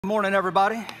Good morning,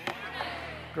 everybody.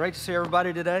 Great to see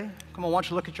everybody today. Come on, why don't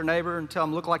you look at your neighbor and tell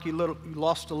them, look like you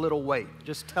lost a little weight.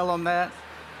 Just tell them that.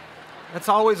 That's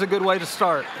always a good way to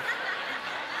start.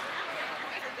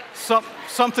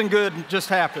 Something good just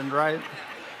happened, right?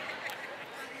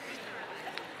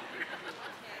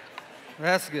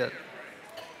 That's good.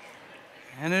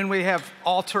 And then we have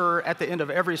altar at the end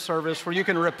of every service where you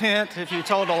can repent if you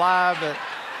told a lie, but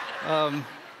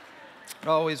it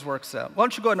always works out. Why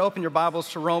don't you go ahead and open your Bibles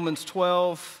to Romans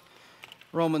 12.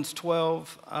 Romans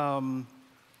 12. I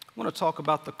want to talk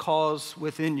about the cause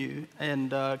within you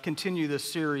and continue this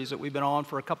series that we've been on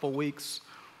for a couple weeks.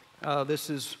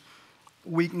 This is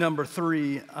week number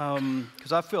 3,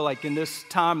 because I feel like in this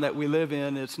time that we live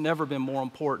in, it's never been more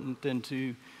important than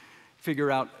to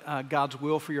figure out God's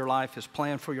will for your life, His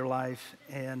plan for your life,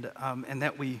 and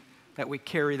that we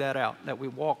carry that out, that we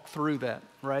walk through that,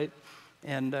 right?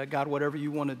 And God, whatever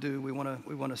you want to do, we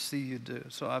want to see you do.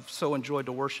 So I've so enjoyed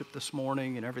the worship this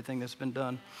morning and everything that's been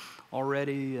done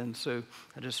already, and so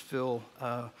I just feel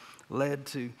led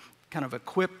to kind of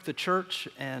equip the church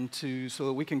and so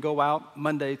that we can go out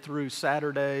Monday through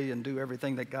Saturday and do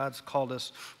everything that God's called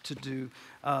us to do.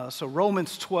 So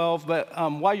Romans 12, but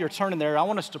while you're turning there, I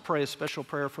want us to pray a special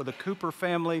prayer for the Cooper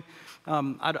family.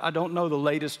 I don't know the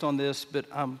latest on this, but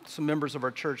some members of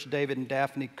our church, David and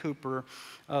Daphne Cooper,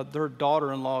 their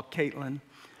daughter-in-law, Caitlin,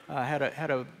 had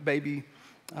a baby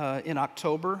in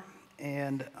October,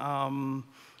 and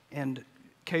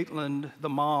Caitlin, the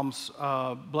mom's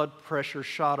blood pressure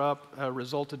shot up,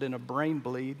 resulted in a brain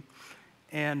bleed,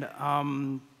 and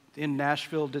in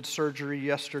Nashville did surgery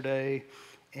yesterday,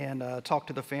 and talked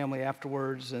to the family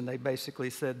afterwards, and they basically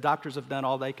said doctors have done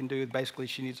all they can do. Basically,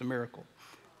 she needs a miracle.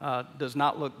 Does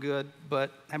not look good,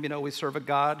 but we serve a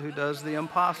God who does the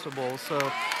impossible.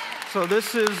 So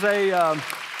this is a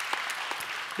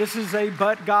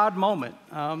but God moment.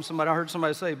 I heard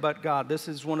somebody say, but God. This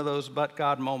is one of those but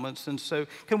God moments. And so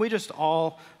can we just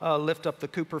all lift up the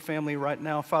Cooper family right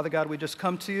now? Father God, we just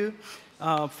come to you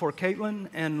for Caitlin.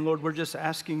 And Lord, we're just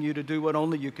asking you to do what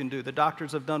only you can do. The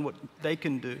doctors have done what they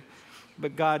can do.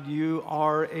 But God, you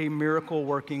are a miracle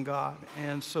working God.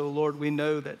 And so Lord, we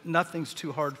know that nothing's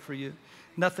too hard for you.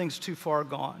 Nothing's too far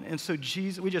gone. And so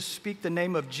Jesus, we just speak the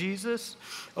name of Jesus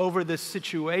over this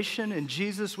situation. And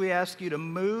Jesus, we ask you to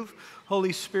move.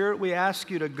 Holy Spirit, we ask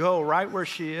you to go right where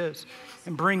she is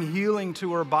and bring healing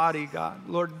to her body, God.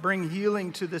 Lord, bring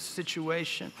healing to this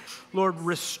situation. Lord,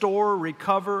 restore,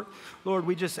 recover. Lord,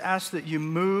 we just ask that you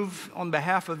move on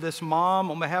behalf of this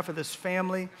mom, on behalf of this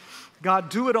family. God,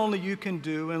 do what only you can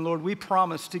do. And Lord, we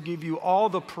promise to give you all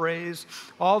the praise,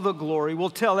 all the glory. We'll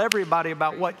tell everybody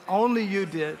about what only you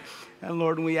did. And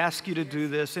Lord, we ask you to do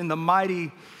this in the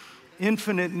mighty,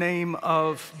 infinite name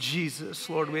of Jesus.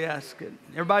 Lord, we ask it.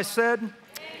 Everybody said?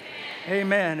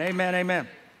 Amen, amen, amen.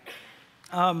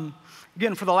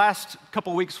 Again, for the last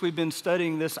couple weeks, we've been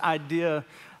studying this idea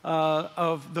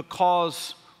of the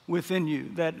cause within you,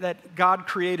 that God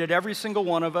created every single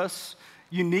one of us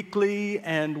uniquely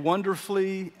and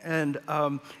wonderfully, and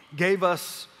gave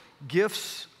us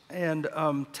gifts and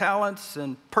talents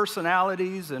and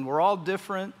personalities, and we're all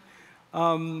different.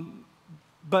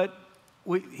 But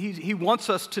he wants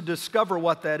us to discover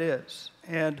what that is.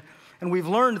 And we've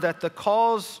learned that the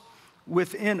cause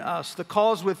within us, the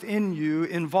cause within you,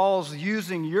 involves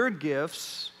using your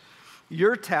gifts,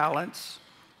 your talents,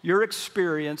 your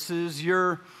experiences,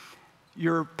 your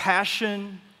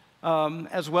passion,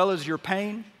 as well as your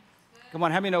pain. Come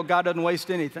on, how many know God doesn't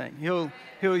waste anything?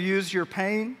 He'll use your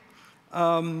pain,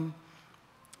 and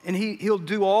he'll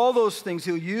do all those things.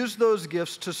 He'll use those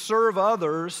gifts to serve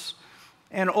others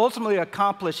and ultimately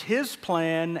accomplish his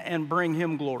plan and bring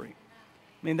him glory.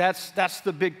 That's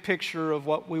the big picture of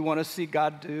what we want to see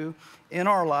God do in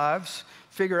our lives,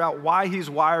 figure out why he's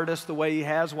wired us the way he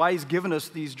has, why he's given us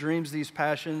these dreams, these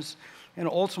passions. And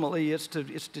ultimately, it's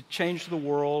to change the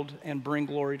world and bring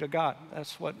glory to God.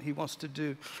 That's what he wants to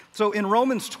do. So in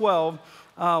Romans 12,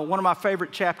 one of my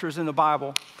favorite chapters in the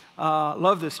Bible,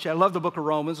 love this chapter, love the book of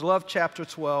Romans, love chapter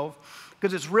 12,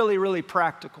 because it's really, really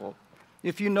practical.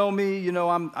 If you know me, you know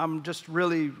I'm just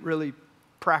really, really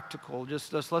practical.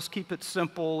 Let's keep it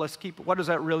simple. What does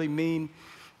that really mean?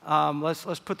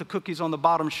 Let's put the cookies on the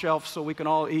bottom shelf so we can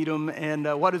all eat them. And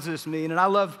what does this mean? And I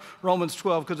love Romans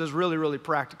 12 because it's really, really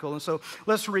practical. And so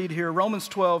let's read here. Romans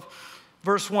 12,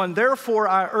 verse 1. Therefore,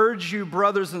 I urge you,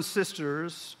 brothers and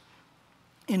sisters,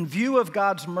 in view of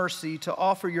God's mercy, to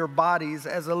offer your bodies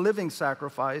as a living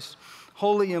sacrifice,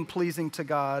 holy and pleasing to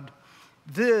God.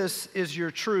 This is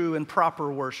your true and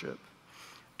proper worship.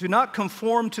 Do not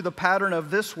conform to the pattern of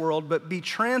this world, but be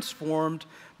transformed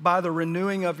by the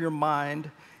renewing of your mind.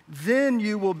 then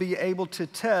you will be able to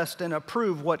test and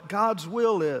approve what God's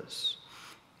will is,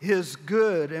 his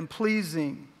good and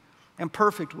pleasing and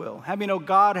perfect will. How many know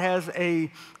God has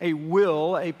a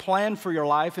will, a plan for your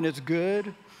life, and it's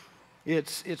good,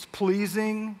 it's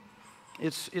pleasing,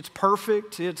 it's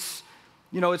perfect, it's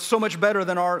so much better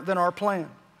than our plan.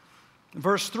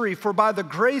 Verse 3, for by the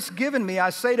grace given me,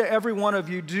 I say to every one of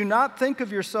you, do not think of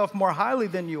yourself more highly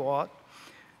than you ought,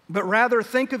 but rather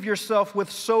think of yourself with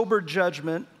sober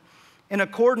judgment in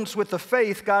accordance with the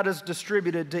faith God has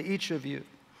distributed to each of you.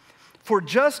 For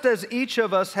just as each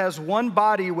of us has one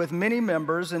body with many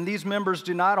members, and these members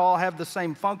do not all have the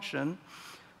same function,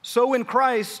 so in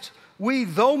Christ we,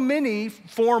 though many,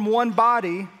 form one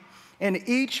body, and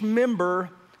each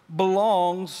member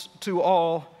belongs to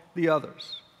all the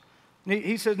others.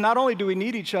 He says not only do we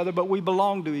need each other, but we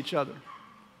belong to each other.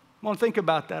 Come on, think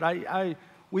about that.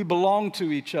 We belong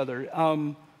to each other.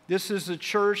 This is a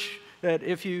church that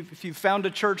if you found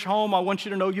a church home, I want you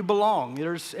to know you belong.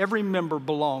 Every member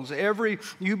belongs.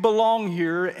 You belong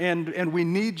here, and we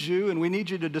need you, and we need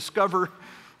you to discover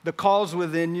the cause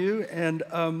within you, and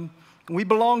we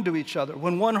belong to each other.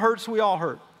 When one hurts, we all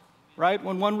hurt, right?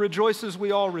 When one rejoices,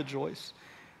 we all rejoice.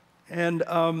 And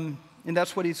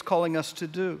that's what he's calling us to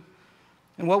do.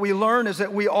 And what we learn is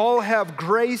that we all have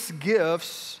grace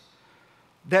gifts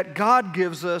that God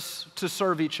gives us to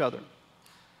serve each other.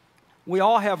 We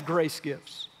all have grace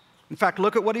gifts. In fact,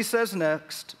 look at what he says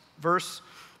next, verse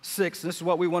 6. This is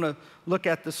what we want to look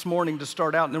at this morning to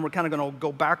start out, and then we're kind of going to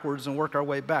go backwards and work our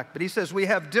way back. But he says, we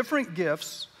have different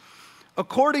gifts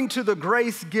according to the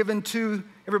grace given to,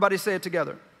 everybody say it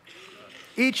together,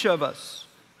 each of us.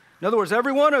 In other words,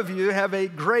 every one of you have a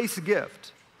grace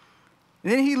gift.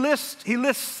 And then he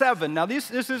lists 7. Now, this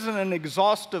isn't an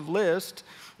exhaustive list.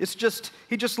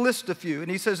 He just lists a few. And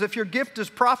he says, if your gift is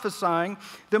prophesying,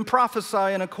 then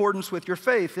prophesy in accordance with your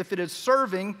faith. If it is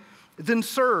serving, then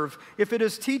serve. If it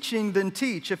is teaching, then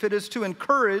teach. If it is to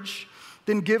encourage,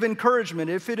 then give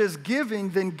encouragement. If it is giving,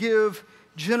 then give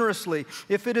generously.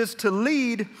 If it is to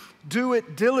lead, do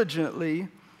it diligently.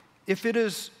 If it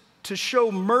is to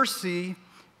show mercy,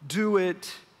 do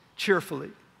it cheerfully.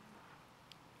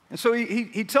 And so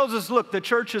he tells us, look, the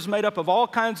church is made up of all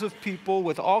kinds of people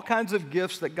with all kinds of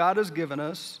gifts that God has given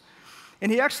us. And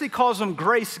he actually calls them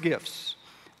grace gifts.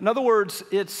 In other words,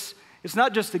 it's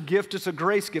not just a gift, it's a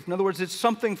grace gift. In other words, it's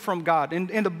something from God. And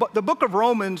the book of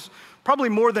Romans, probably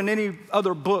more than any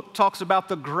other book, talks about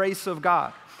the grace of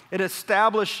God. It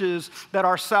establishes that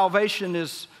our salvation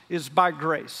is by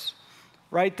grace,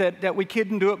 right? That we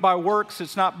couldn't do it by works.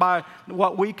 It's not by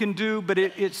what we can do, but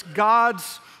it's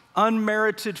God's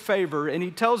unmerited favor. And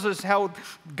he tells us how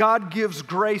God gives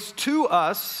grace to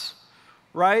us,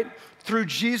 right? Through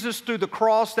Jesus, through the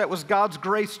cross, that was God's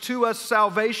grace to us.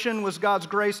 Salvation was God's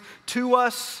grace to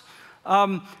us.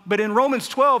 But in Romans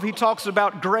 12, he talks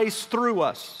about grace through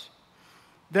us.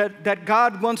 That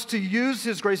God wants to use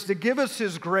his grace, to give us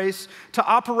his grace, to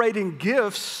operate in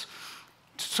gifts,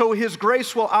 so his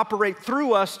grace will operate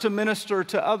through us to minister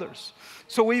to others.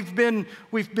 So we've been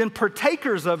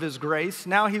partakers of his grace.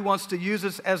 Now he wants to use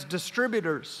us as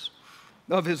distributors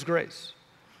of his grace.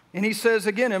 And he says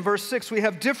again in verse 6, we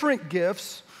have different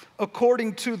gifts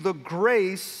according to the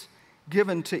grace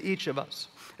given to each of us.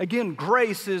 Again,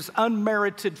 grace is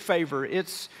unmerited favor.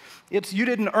 It's you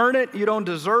didn't earn it, you don't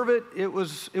deserve it. It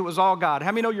was all God.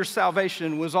 How many know your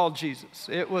salvation was all Jesus?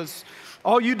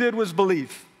 All you did was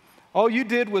believe. All you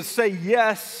did was say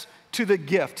yes to the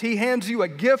gift. He hands you a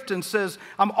gift and says,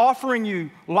 I'm offering you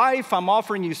life, I'm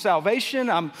offering you salvation,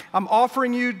 I'm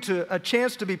offering you a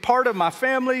chance to be part of my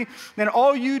family, and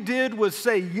all you did was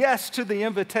say yes to the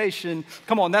invitation.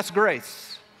 Come on, that's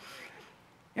grace.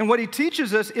 And what he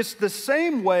teaches us, it's the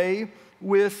same way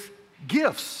with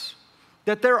gifts,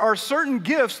 that there are certain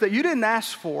gifts that you didn't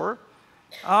ask for,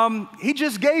 he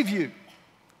just gave you.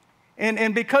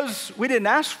 And because we didn't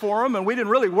ask for them and we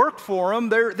didn't really work for them,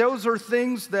 those are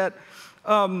things that,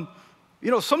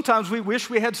 sometimes we wish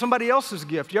we had somebody else's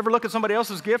gift. You ever look at somebody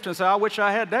else's gift and say, I wish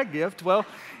I had that gift? Well,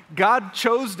 God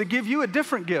chose to give you a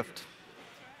different gift,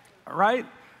 right?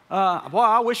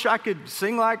 I wish I could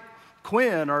sing like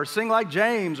Quinn or sing like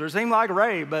James or sing like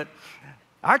Ray, but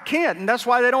I can't, and that's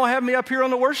why they don't have me up here on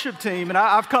the worship team, and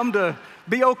I've come to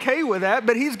be okay with that,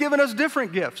 but he's given us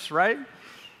different gifts, right?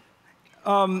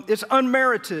 It's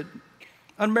unmerited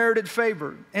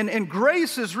favor. And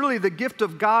grace is really the gift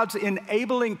of God's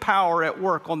enabling power at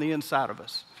work on the inside of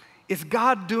us. It's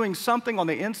God doing something on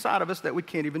the inside of us that we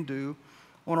can't even do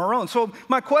on our own. So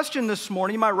my question this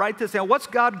morning, you might write this down. What's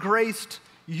God graced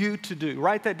you to do?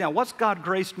 Write that down. What's God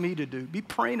graced me to do? Be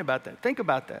praying about that. Think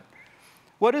about that.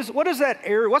 What is that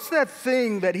area? What's that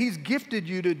thing that he's gifted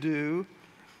you to do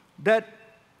that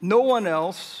no one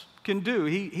else can do?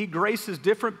 He graces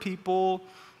different people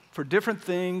for different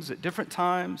things at different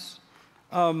times.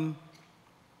 And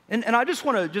I just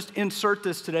want to just insert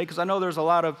this today because I know there's a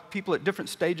lot of people at different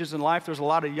stages in life. There's a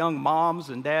lot of young moms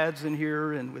and dads in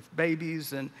here and with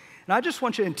babies. And I just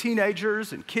want you, and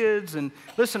teenagers and kids. And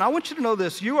listen, I want you to know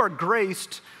this. You are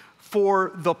graced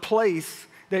for the place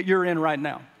that you're in right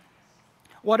now.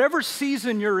 Whatever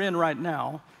season you're in right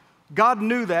now, God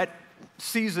knew that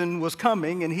season was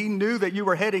coming, and he knew that you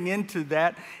were heading into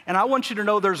that. And I want you to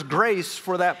know there's grace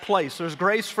for that place. There's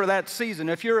grace for that season.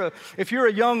 If you're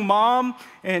a young mom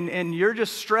and you're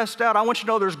just stressed out, I want you to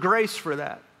know there's grace for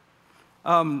that.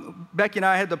 Becky and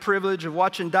I had the privilege of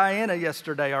watching Diana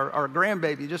yesterday, our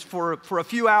grandbaby, just for a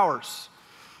few hours.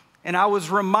 And I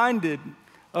was reminded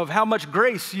of how much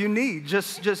grace you need.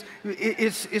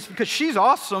 It's because she's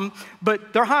awesome,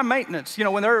 but they're high maintenance. You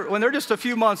know, when they're just a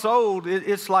few months old,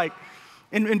 it's like,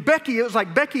 and Becky, it was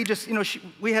like Becky just, you know,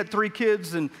 we had 3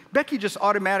 kids, and Becky just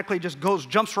automatically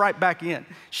jumps right back in.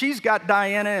 She's got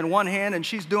Diana in one hand, and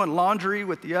she's doing laundry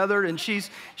with the other, and she's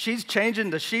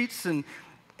changing the sheets, and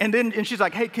she's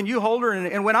like, hey, can you hold her?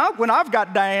 And when I've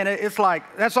got Diana, it's like,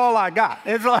 that's all I got.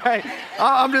 It's like,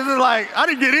 I'm just like, I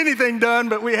didn't get anything done,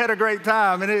 but we had a great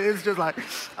time. And it's just like,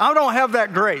 I don't have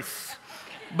that grace.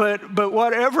 But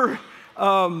whatever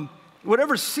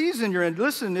season you're in,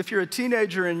 listen, if you're a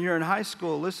teenager and you're in high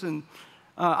school, listen,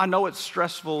 I know it's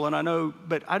stressful,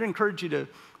 but I'd encourage you to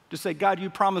say, God,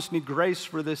 you promised me grace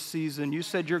for this season. You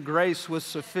said your grace was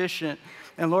sufficient.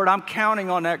 And Lord, I'm counting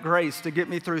on that grace to get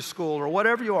me through school, or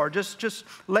whatever you are. Just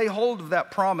lay hold of that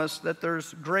promise that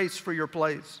there's grace for your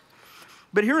place.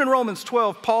 But here in Romans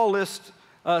 12, Paul lists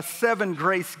 7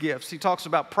 grace gifts. He talks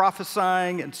about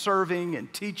prophesying and serving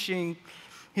and teaching.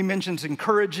 He mentions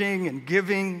encouraging and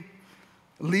giving,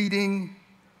 leading,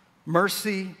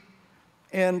 mercy,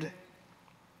 and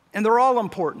they're all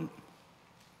important.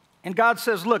 And God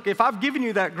says, look, if I've given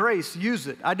you that grace, use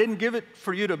it. I didn't give it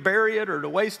for you to bury it or to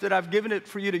waste it. I've given it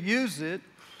for you to use it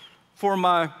for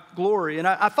my glory. And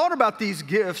I thought about these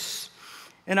gifts,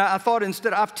 and I thought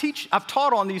instead, I've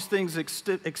taught on these things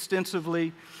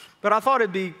extensively, but I thought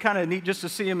it'd be kind of neat just to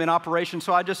see them in operation.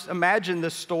 So I just imagined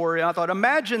this story. And I thought,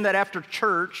 imagine that after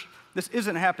church, this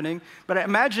isn't happening, but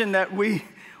imagine that we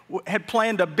had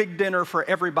planned a big dinner for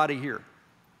everybody here.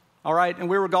 All right, and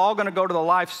we were all going to go to the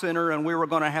Life Center, and we were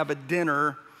going to have a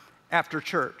dinner after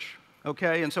church,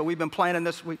 okay? And so we've been planning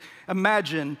this.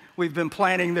 Imagine we've been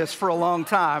planning this for a long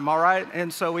time, all right?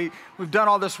 And so we've done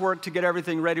all this work to get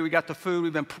everything ready. We got the food.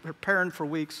 We've been preparing for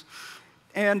weeks.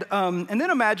 And then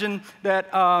imagine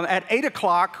that at 8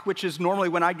 o'clock, which is normally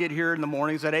when I get here in the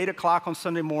mornings, at 8 o'clock on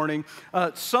Sunday morning,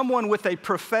 someone with a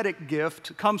prophetic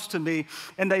gift comes to me,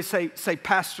 and they say,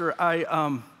 Pastor,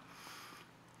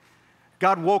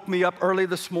 God woke me up early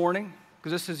this morning,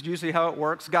 because this is usually how it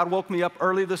works. God woke me up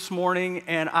early this morning,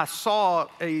 and I saw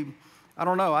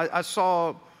I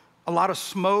saw a lot of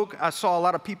smoke. I saw a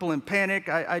lot of people in panic.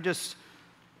 I just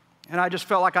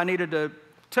felt like I needed to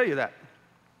tell you that.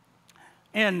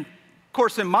 And, of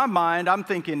course, in my mind, I'm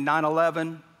thinking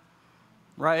 9/11,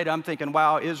 right? I'm thinking,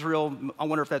 wow, Israel. I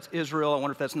wonder if that's Israel. I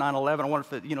wonder if that's 9/11. I wonder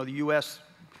if the U.S.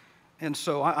 And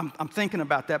so I'm thinking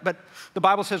about that. But the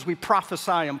Bible says we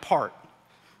prophesy in part.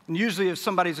 And usually if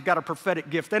somebody's got a prophetic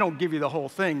gift, they don't give you the whole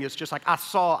thing. It's just like, I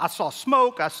saw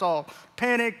smoke, I saw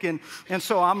panic, and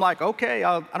so I'm like, okay,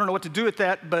 I don't know what to do with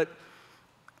that, but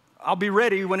I'll be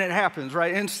ready when it happens,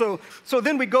 right? And so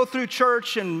then we go through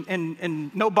church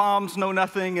and no bombs, no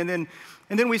nothing, and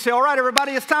then we say, all right,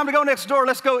 everybody, it's time to go next door,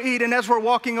 let's go eat. And as we're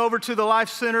walking over to the Life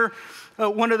Center,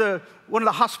 one of the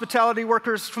hospitality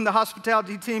workers from the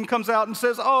hospitality team comes out and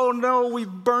says, oh no, we've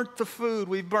burnt the food.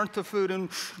 And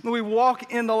we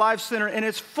walk in the Life Center, and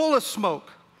it's full of smoke.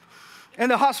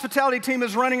 And the hospitality team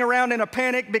is running around in a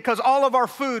panic because all of our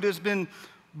food has been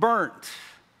burnt.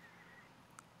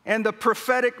 And the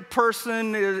prophetic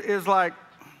person is like,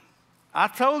 I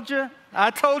told you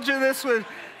this was,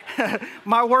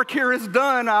 my work here is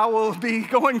done. I will be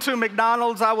going to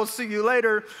McDonald's. I will see you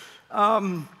later.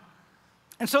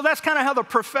 And so that's kind of how the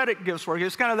prophetic gifts work.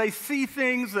 It's kind of they see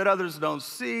things that others don't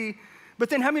see. But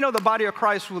then how many know the body of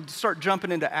Christ will start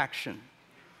jumping into action?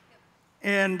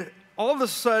 And all of a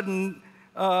sudden,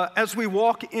 as we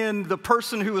walk in, the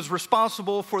person who is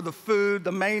responsible for the food,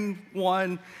 the main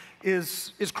one,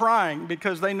 is crying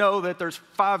because they know that there's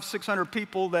 500-600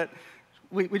 people that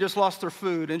we just lost their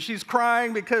food. And she's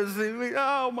crying because,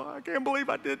 I can't believe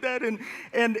I did that.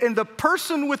 And the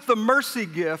person with the mercy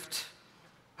gift,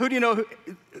 who do you know,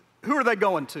 who are they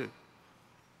going to?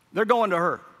 They're going to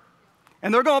her.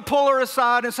 And they're going to pull her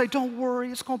aside and say, don't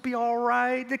worry, it's going to be all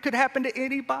right. It could happen to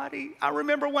anybody. I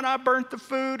remember when I burnt the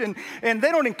food, and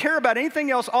they don't even care about anything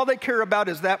else. All they care about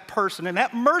is that person. And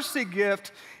that mercy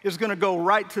gift is going to go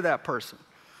right to that person.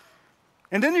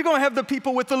 And then you're going to have the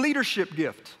people with the leadership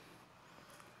gift.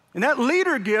 And that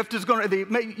leader gift is going to,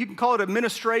 you can call it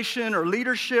administration or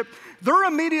leadership. They're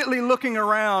immediately looking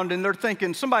around and they're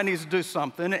thinking, somebody needs to do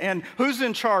something. And who's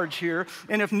in charge here?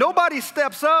 And if nobody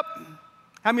steps up,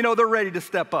 how many know they're ready to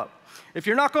step up? If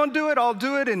you're not going to do it, I'll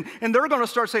do it. And they're going to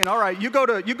start saying, all right, you go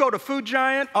to Food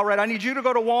Giant. All right, I need you to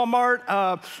go to Walmart.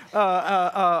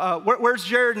 Where's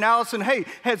Jared and Allison? Hey,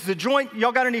 has the joint,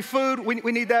 y'all got any food?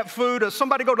 We need that food.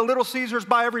 Somebody go to Little Caesars,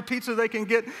 buy every pizza they can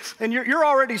get. And you're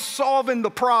already solving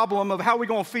the problem of how we're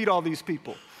going to feed all these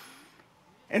people.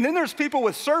 And then there's people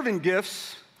with serving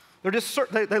gifts.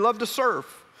 They love to serve.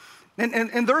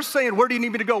 And they're saying, where do you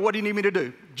need me to go? What do you need me to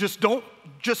do? Just don't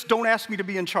ask me to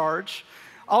be in charge.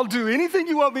 I'll do anything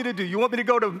you want me to do. You want me to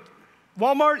go to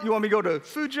Walmart? You want me to go to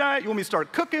Food Giant? You want me to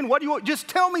start cooking? What do you want? Just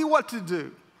tell me what to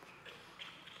do.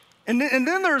 And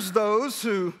then there's those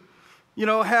who,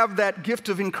 have that gift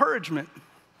of encouragement.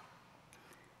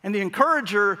 And the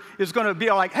encourager is going to be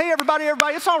like, hey, everybody,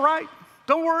 it's all right.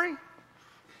 Don't worry.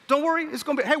 Don't worry. It's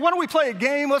going to be, hey, why don't we play a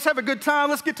game? Let's have a good time.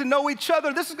 Let's get to know each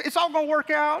other. It's all going to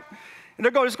work out. And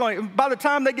they're just going, by the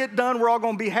time they get done, we're all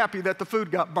going to be happy that the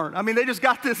food got burnt. I mean, they just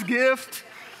got this gift.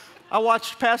 I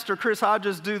watched Pastor Chris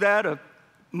Hodges do that a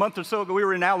month or so ago. We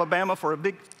were in Alabama for a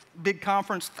big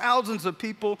conference, thousands of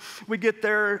people. We get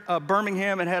there,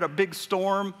 Birmingham, and had a big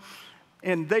storm.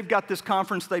 And they've got this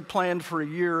conference they planned for a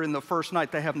year, and the first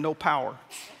night they have no power.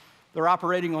 They're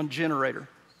operating on generator.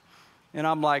 And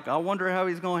I'm like, I wonder how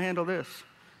he's going to handle this.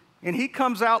 And he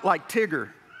comes out like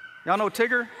Tigger. Y'all know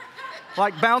Tigger?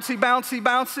 Like bouncy, bouncy,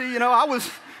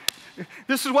 bouncy.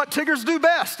 This is what Tiggers do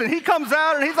best. And he comes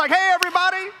out and he's like, hey,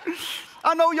 everybody,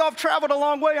 I know y'all have traveled a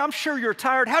long way. I'm sure you're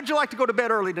tired. How'd you like to go to bed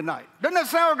early tonight? Doesn't that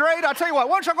sound great? I tell you what,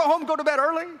 why don't y'all go home and go to bed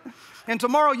early? And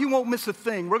tomorrow you won't miss a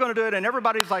thing. We're going to do it. And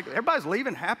everybody's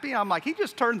leaving happy. I'm like, he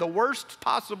just turned the worst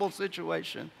possible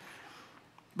situation.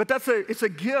 But it's a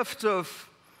gift of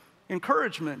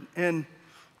encouragement. And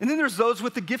then there's those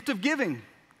with the gift of giving.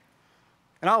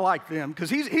 And I like them because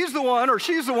he's the one or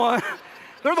she's the one.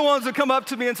 They're the ones that come up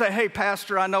to me and say, hey,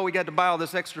 Pastor, I know we got to buy all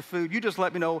this extra food. You just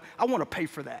let me know. I want to pay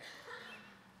for that.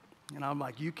 And I'm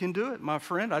like, you can do it, my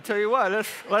friend. I tell you what,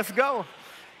 let's go.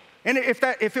 And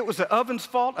if it was the oven's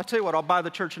fault, I tell you what, I'll buy the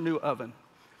church a new oven.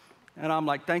 And I'm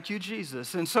like, thank you,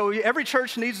 Jesus. And so every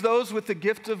church needs those with the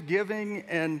gift of giving.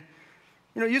 And,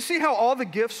 you see how all the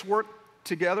gifts work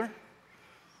together?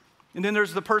 And then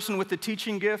there's the person with the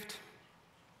teaching gift.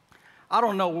 I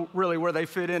don't know really where they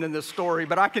fit in this story,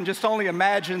 but I can just only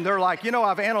imagine they're like,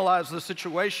 I've analyzed the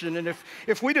situation, and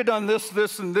if we'd have done this,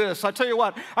 this, and this, I tell you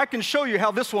what, I can show you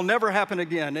how this will never happen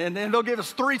again. And they'll give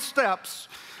us 3 steps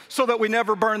so that we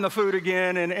never burn the food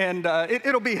again, and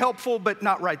it'll be helpful, but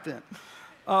not right then.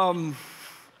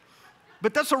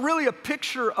 But that's really a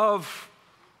picture of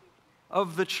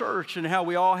the church and how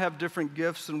we all have different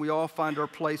gifts and we all find our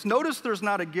place. Notice there's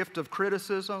not a gift of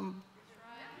criticism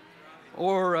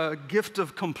or a gift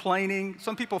of complaining.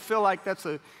 Some people feel like that's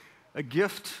a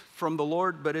gift from the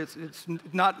Lord, but it's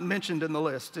not mentioned in the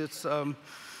list. And so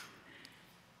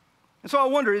I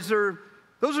wonder,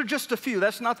 those are just a few.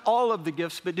 That's not all of the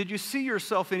gifts, but did you see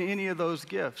yourself in any of those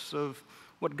gifts of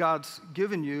what God's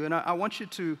given you? And I want you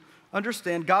to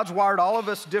understand God's wired all of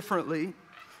us differently,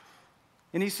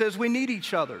 and he says we need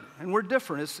each other, and we're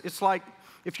different. It's like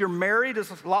if you're married,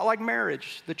 it's a lot like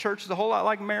marriage. The church is a whole lot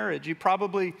like marriage. You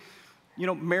probably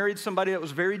married somebody that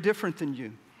was very different than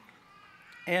you.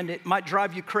 And it might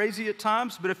drive you crazy at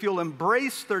times, but if you'll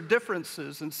embrace their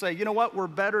differences and say, you know what, we're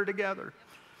better together.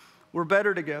 We're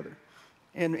better together.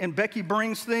 And Becky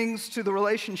brings things to the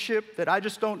relationship that I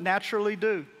just don't naturally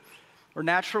do or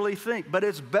naturally think. But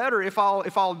it's better if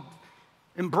I'll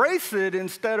embrace it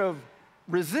instead of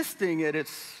resisting it,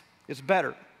 it's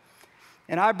better.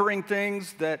 And I bring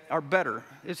things that are better.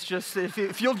 It's just,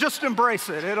 if you'll just embrace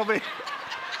it, it'll be...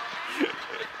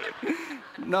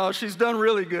 No, she's done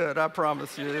really good, I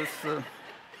promise you.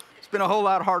 It's been a whole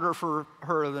lot harder for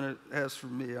her than it has for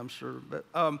me, I'm sure. But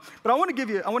I want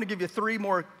to give you 3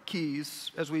 more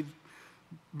keys as we've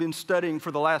been studying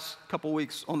for the last couple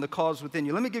weeks on the cause within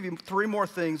you. Let me give you 3 more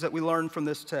things that we learned from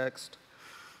this text.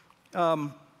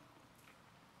 And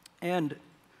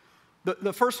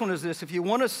the first one is this: if you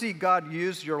want to see God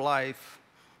use your life,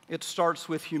 it starts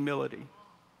with humility.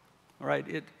 All right,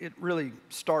 it really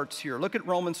starts here. Look at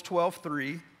Romans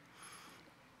 12:3.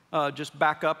 just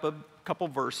back up a couple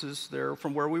verses there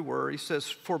from where we were. He says,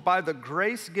 "For by the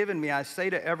grace given me, I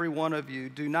say to every one of you,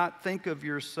 do not think of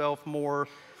yourself more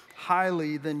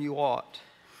highly than you ought,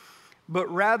 but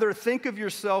rather think of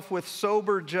yourself with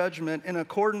sober judgment in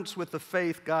accordance with the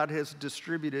faith God has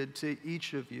distributed to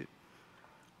each of you."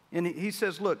 And he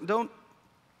says, look, don't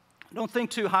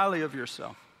think too highly of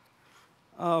yourself.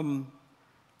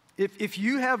 If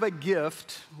you have a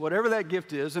gift, whatever that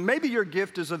gift is, and maybe your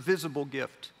gift is a visible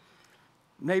gift.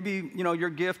 Maybe, your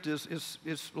gift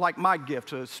is like my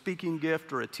gift, a speaking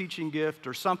gift or a teaching gift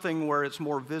or something where it's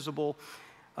more visible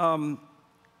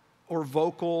or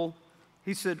vocal.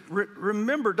 He said,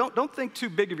 remember, don't think too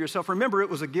big of yourself. Remember, it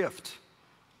was a gift.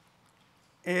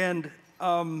 And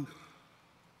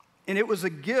it was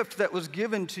a gift that was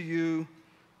given to you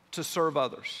to serve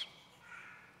others.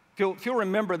 If you'll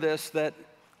remember this, that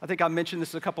I think I mentioned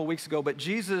this a couple weeks ago, but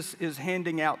Jesus is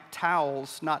handing out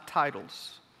towels, not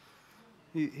titles.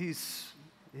 He's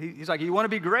like, you want to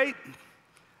be great?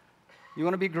 You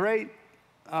want to be great?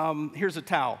 Here's a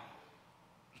towel.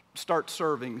 Start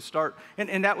serving.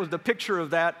 And that was the picture of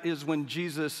that is when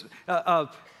Jesus, I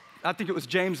think it was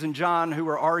James and John who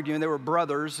were arguing. They were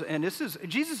brothers, and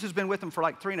Jesus has been with them for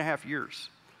like 3.5 years.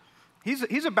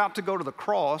 He's about to go to the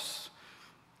cross.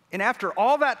 And after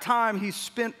all that time he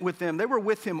spent with them, they were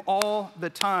with him all the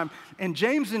time. And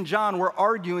James and John were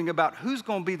arguing about who's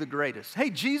going to be the greatest. Hey,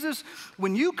 Jesus,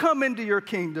 when you come into your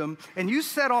kingdom and you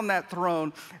sit on that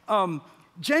throne,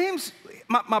 James,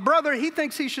 my brother, he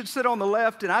thinks he should sit on the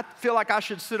left, and I feel like I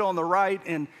should sit on the right.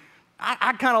 And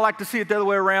I kind of like to see it the other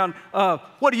way around.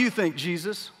 What do you think,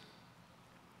 Jesus?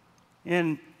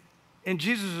 And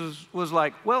Jesus was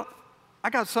like, well, I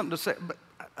got something to say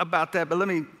about that, but let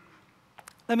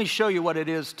me show you what it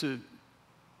is to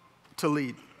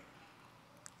lead.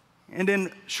 And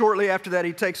then shortly after that,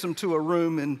 he takes them to a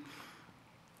room,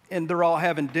 and they're all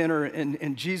having dinner,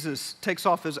 and Jesus takes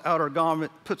off his outer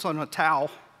garment, puts on a towel,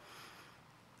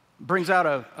 brings out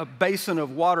a basin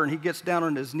of water, and he gets down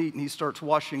on his knee, and he starts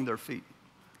washing their feet.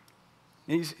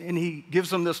 And he gives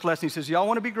them this lesson. He says, y'all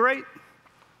want to be great?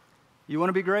 You want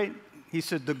to be great? He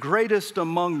said, the greatest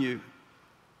among you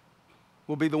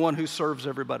will be the one who serves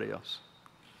everybody else.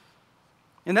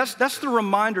 And that's the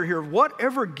reminder here of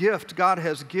whatever gift God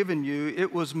has given you,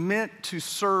 it was meant to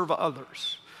serve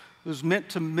others. It was meant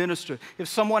to minister. If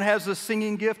someone has a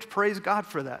singing gift, praise God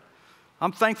for that.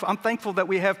 I'm thankful that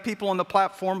we have people on the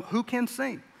platform who can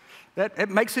sing. It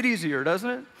makes it easier, doesn't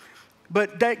it?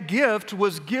 But that gift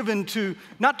was given to,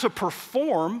 not to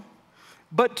perform,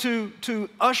 but to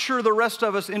usher the rest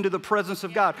of us into the presence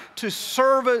of God, to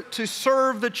serve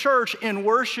the church in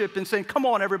worship and saying, come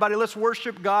on, everybody, let's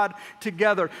worship God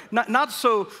together. Not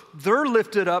so they're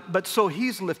lifted up, but so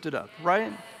he's lifted up,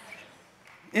 right?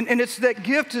 And it's that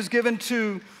gift is given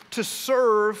to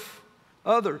serve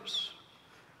others.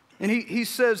 And he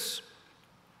says,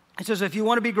 if you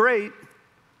want to be great,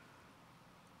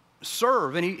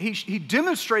 serve. And he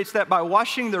demonstrates that by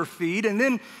washing their feet. And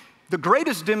then the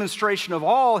greatest demonstration of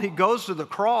all, he goes to the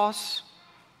cross.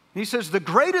 He says, the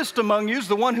greatest among you is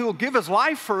the one who will give his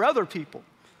life for other people.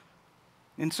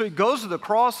 And so he goes to the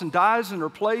cross and dies in their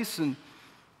place. And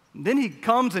then he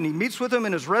comes and he meets with them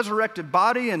in his resurrected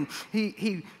body. And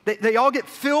they all get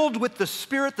filled with the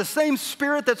Spirit, the same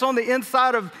Spirit that's on the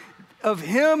inside of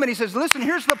him. And he says, listen,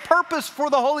 here's the purpose for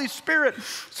the Holy Spirit.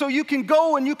 So you can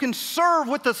go and you can serve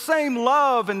with the same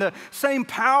love and the same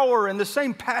power and the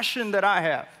same passion that I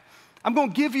have. I'm going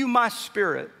to give you my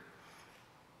Spirit.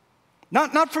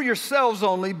 Not for yourselves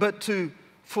only, but to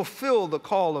fulfill the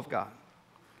call of God.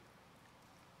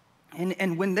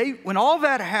 And when all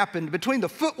that happened, between the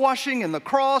foot washing and the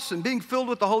cross and being filled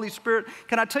with the Holy Spirit,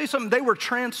 can I tell you something? They were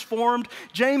transformed.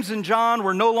 James and John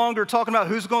were no longer talking about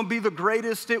who's going to be the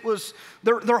greatest. It was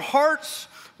their hearts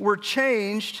were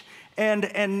changed,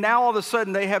 and now all of a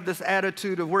sudden they have this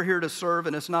attitude of we're here to serve,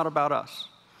 and it's not about us.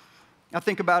 I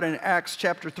think about in Acts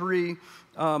chapter 3,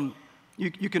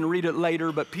 you can read it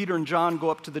later, but Peter and John go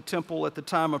up to the temple at the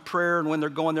time of prayer, and when they're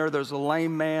going there's a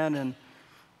lame man,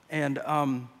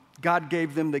 and God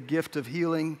gave them the gift of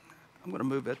healing. I'm going to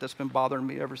move it. That's been bothering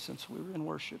me ever since we were in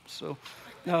worship. So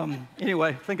anyway,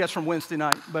 I think that's from Wednesday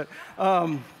night. But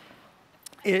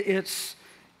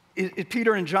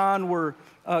Peter and John were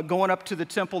going up to the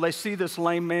temple. They see this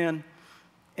lame man,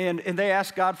 and they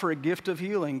ask God for a gift of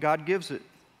healing. God gives it.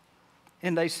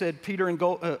 And they said,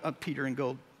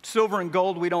 silver and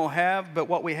gold we don't have, but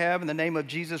what we have in the name of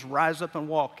Jesus, rise up and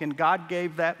walk. And God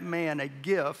gave that man a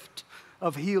gift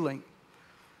of healing.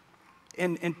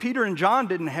 And Peter and John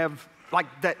didn't have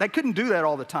like that. They couldn't do that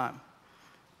all the time.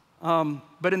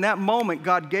 But in that moment,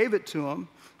 God gave it to them.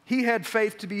 He had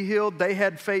faith to be healed. They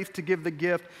had faith to give the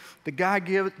gift. The guy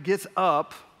gets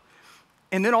up,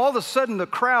 and then all of a sudden the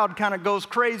crowd kind of goes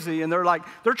crazy, and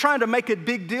they're trying to make a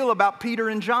big deal about Peter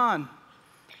and John.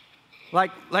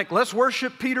 Like let's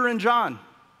worship Peter and John.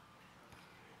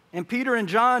 And Peter and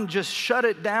John just shut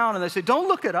it down, and they say, don't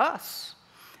look at us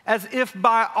as if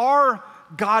by our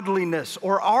godliness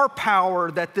or our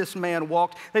power that this man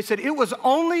walked. They said, it was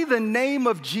only the name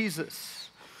of Jesus.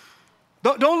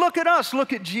 Don't look at us,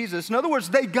 look at Jesus. In other words,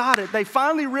 they got it. They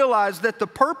finally realized that the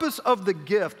purpose of the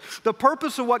gift, the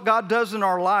purpose of what God does in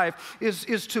our life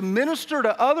is to minister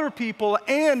to other people,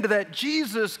 and that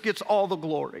Jesus gets all the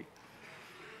glory.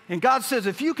 And God says,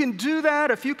 if you can do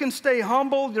that, if you can stay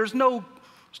humble, there's no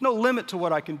limit to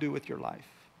what I can do with your life.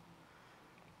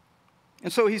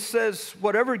 And so he says,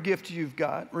 whatever gift you've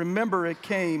got, remember it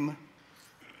came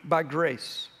by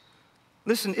grace.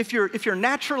 Listen, if you're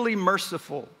naturally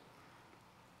merciful,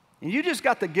 and you just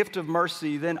got the gift of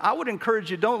mercy, then I would encourage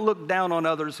you, don't look down on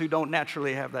others who don't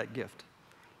naturally have that gift.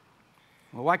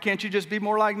 Well, why can't you just be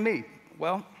more like me?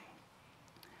 Well,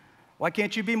 why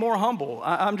can't you be more humble?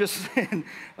 I'm just saying,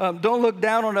 don't look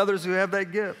down on others who have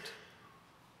that gift.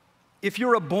 If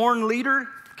you're a born leader,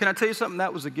 can I tell you something?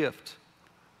 That was a gift.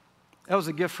 That was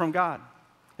a gift from God.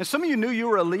 And some of you knew you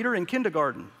were a leader in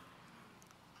kindergarten.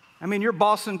 I mean, you're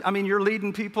bossing, you're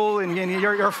leading people, and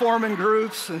you're forming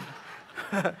groups.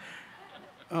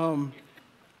 And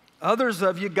others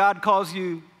of you, God calls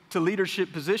you to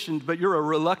leadership positions, but you're a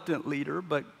reluctant leader,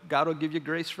 but God will give you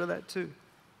grace for that too.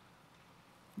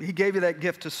 He gave you that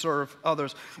gift to serve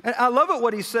others. And I love it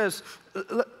what he says.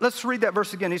 Let's read that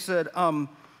verse again. He said,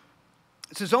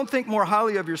 it says, don't think more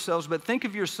highly of yourselves, but think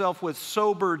of yourself with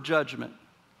sober judgment.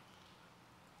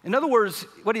 In other words,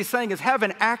 what he's saying is have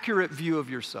an accurate view of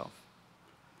yourself.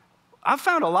 I've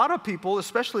found a lot of people,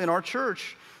 especially in our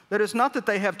church, that it's not that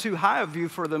they have too high a view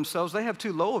for themselves, they have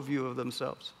too low a view of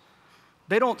themselves.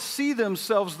 They don't see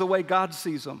themselves the way God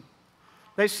sees them.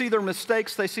 They see their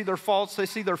mistakes, they see their faults, they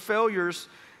see their failures,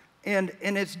 and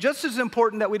it's just as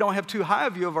important that we don't have too high a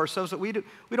view of ourselves, that we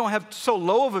don't have so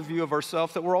low of a view of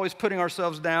ourselves that we're always putting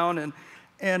ourselves down.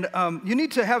 And you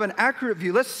need to have an accurate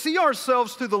view. Let's see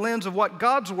ourselves through the lens of what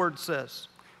God's word says.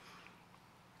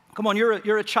 Come on,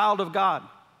 you're a child of God.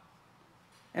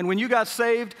 And when you got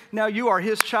saved, now you are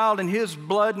his child, and his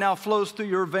blood now flows through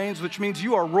your veins, which means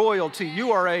you are royalty.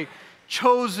 You are a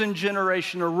chosen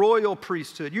generation, a royal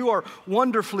priesthood. You are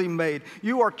wonderfully made.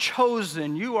 You are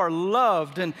chosen. You are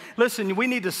loved. And listen, we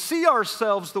need to see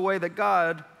ourselves the way that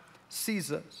God sees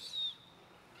us.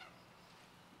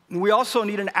 And we also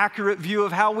need an accurate view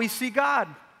of how we see God.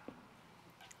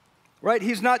 Right?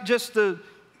 He's not just the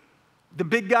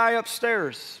big guy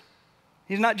upstairs.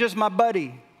 He's not just my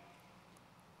buddy.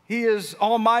 He is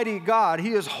Almighty God.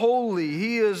 He is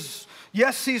holy.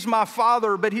 Yes, he's my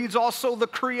Father, but he's also the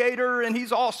Creator, and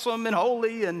he's awesome and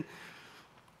holy, and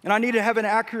I need to have an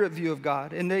accurate view of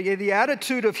God. And the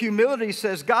attitude of humility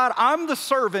says, God, I'm the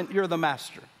servant, you're the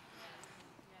master.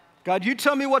 God, you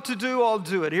tell me what to do, I'll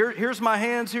do it. Here's my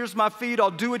hands, here's my feet,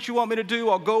 I'll do what you want me to do,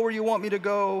 I'll go where you want me to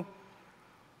go.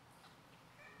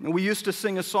 And we used to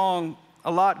sing a song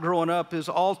a lot growing up, is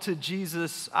all to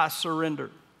Jesus I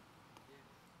surrender.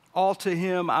 All to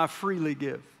him I freely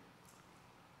give.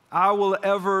 I will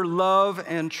ever love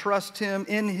and trust him,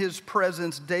 in his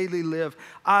presence daily live.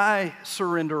 I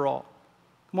surrender all.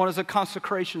 Come on, as a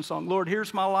consecration song. Lord,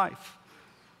 here's my life.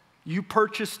 You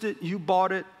purchased it, you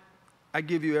bought it, I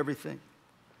give you everything.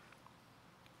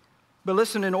 But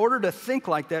listen, in order to think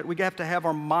like that, we have to have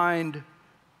our mind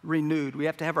renewed. We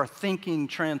have to have our thinking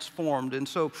transformed. And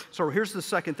so here's the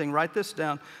second thing. Write this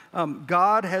down.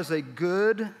 God has a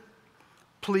good,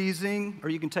 pleasing, or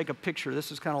you can take a picture.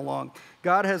 This is kind of long.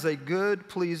 God has a good,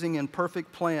 pleasing, and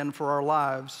perfect plan for our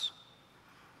lives,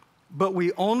 but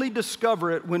we only discover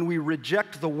it when we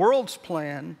reject the world's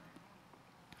plan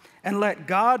and let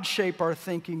God shape our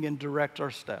thinking and direct our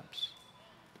steps.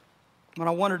 And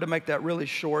I wanted to make that really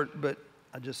short, but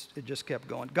it just kept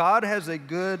going. God has a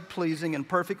good, pleasing, and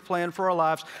perfect plan for our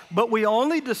lives, but we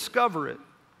only discover it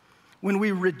when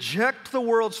we reject the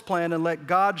world's plan and let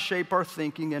God shape our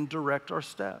thinking and direct our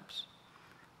steps.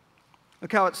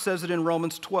 Look how it says it in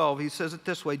Romans 12. He says it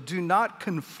this way, do not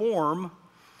conform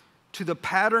to the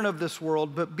pattern of this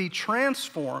world, but be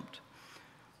transformed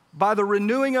by the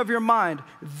renewing of your mind.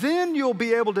 Then you'll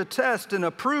be able to test and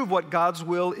approve what God's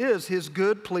will is, his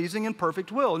good, pleasing, and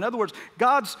perfect will. In other words,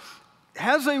 God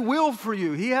has a will for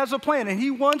you. He has a plan, and he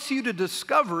wants you to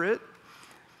discover it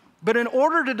But in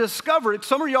order to discover it,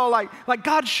 some of y'all like,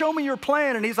 God, show me your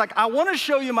plan. And he's like, I want to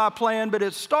show you my plan, but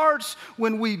it starts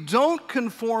when we don't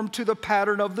conform to the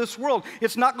pattern of this world.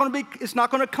 It's not going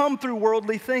to come through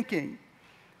worldly thinking.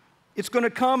 It's going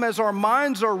to come as our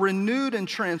minds are renewed and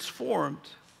transformed.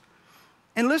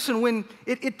 And listen, when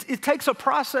it takes a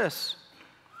process.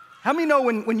 How many know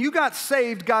when you got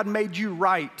saved, God made you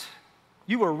right?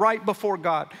 You were right before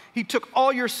God. He took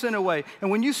all your sin away. And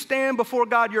when you stand before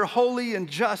God, you're holy and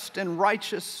just and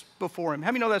righteous before him.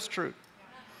 How many know that's true?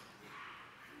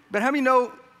 But how many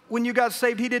know when you got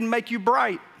saved, he didn't make you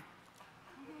bright?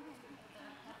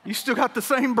 You still got the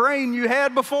same brain you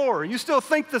had before. You still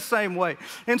think the same way.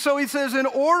 And so he says, in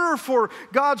order for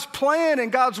God's plan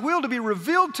and God's will to be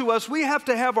revealed to us, we have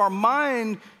to have our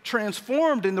mind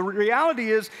transformed. And the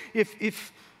reality is,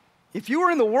 if you were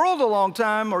in the world a long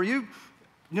time, or you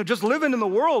just living in the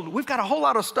world, we've got a whole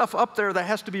lot of stuff up there that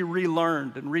has to be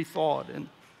relearned and rethought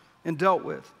and dealt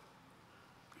with.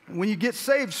 And when you get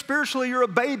saved, spiritually, you're a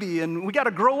baby, and we got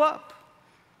to grow up.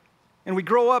 And we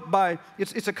grow up by,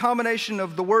 it's a combination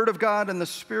of the Word of God and the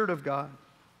Spirit of God.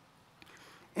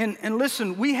 And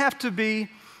listen, we have to be,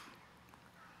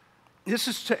 this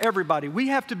is to everybody, we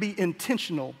have to be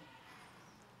intentional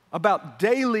about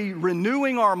daily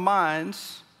renewing our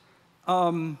minds,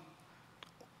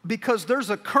 because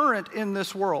there's a current in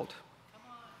this world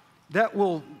that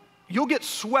you'll get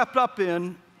swept up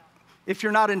in if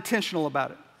you're not intentional about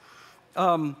it.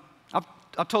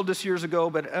 I've told this years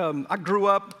ago, but I grew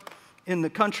up in the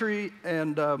country,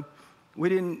 and we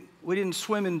didn't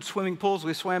swim in swimming pools.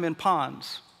 We swam in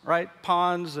ponds, right?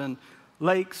 Ponds and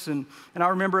lakes. And I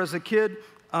remember as a kid,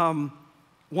 I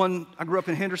grew up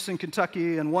in Henderson,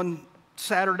 Kentucky, and one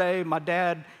Saturday, my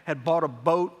dad had bought a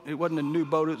boat. It wasn't a new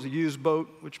boat, it was a used boat,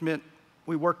 which meant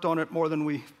we worked on it more than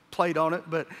we played on it,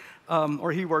 but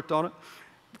or he worked on it.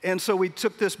 And so we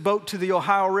took this boat to the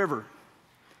Ohio River,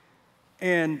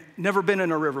 and never been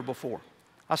in a river before.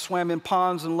 I swam in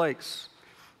ponds and lakes.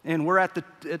 And we're at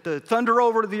the Thunder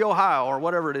over to the Ohio, or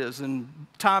whatever it is, and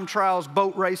time trials,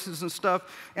 boat races and stuff.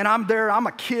 And I'm there, I'm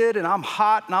a kid, and I'm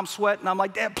hot, and I'm sweating. I'm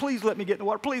like, Dad, please let me get in the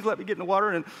water. Please let me get in the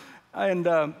water.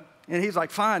 And he's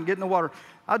like, fine, get in the water.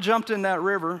 I jumped in that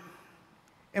river,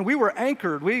 and we were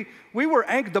anchored. We were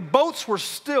anchored. The boats were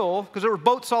still, because there were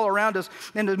boats all around us.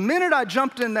 And the minute I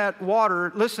jumped in that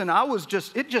water, listen,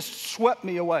 it just swept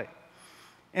me away.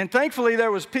 And thankfully,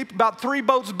 there was people about 3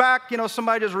 boats back.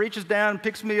 Somebody just reaches down,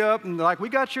 picks me up, and they're like, we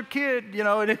got your kid.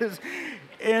 It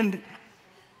is.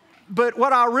 But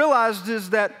what I realized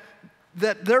is that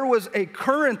there was a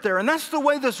current there, and that's the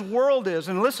way this world is.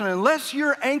 And listen, unless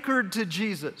you're anchored to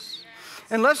Jesus,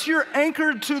 unless you're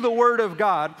anchored to the Word of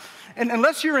God, and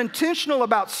unless you're intentional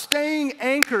about staying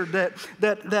anchored,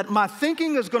 that my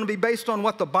thinking is going to be based on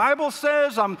what the Bible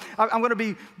says, I'm going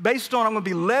to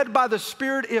be led by the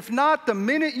Spirit. If not, the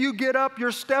minute you get up,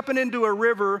 you're stepping into a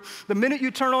river. The minute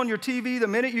you turn on your TV, the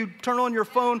minute you turn on your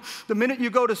phone, the minute you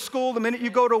go to school, the minute you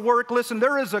go to work, listen,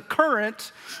 there is a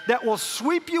current that will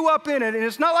sweep you up in it. And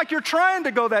it's not like you're trying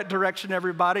to go that direction,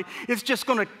 everybody. It's just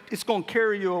going to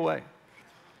carry you away.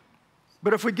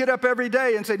 But if we get up every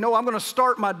day and say, no, I'm going to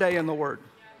start my day in the Word.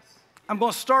 I'm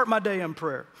going to start my day in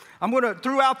prayer.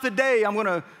 Throughout the day, I'm going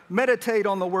to meditate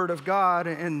on the Word of God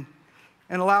and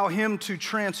allow Him to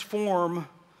transform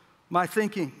my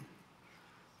thinking.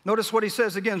 Notice what he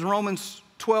says again in Romans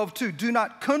 12:2. Do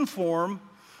not conform.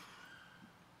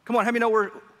 Come on, how many know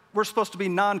we're supposed to be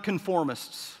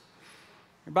non-conformists?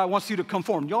 Everybody wants you to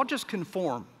conform. Y'all just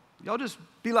conform. Y'all just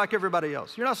be like everybody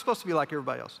else. You're not supposed to be like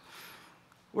everybody else.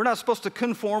 We're not supposed to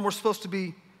conform, we're supposed to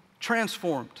be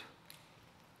transformed.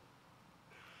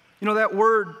 That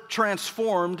word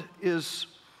transformed it's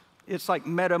like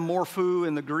metamorpho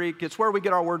in the Greek. It's where we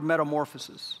get our word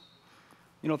metamorphosis.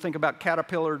 Think about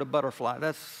caterpillar to butterfly.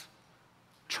 That's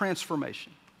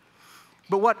transformation.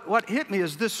 But what hit me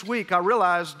is this week I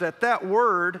realized that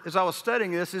word, as I was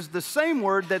studying this, is the same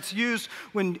word that's used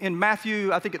when in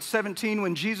Matthew, I think it's 17,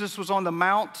 when Jesus was on the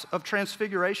Mount of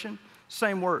Transfiguration.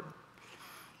 Same word.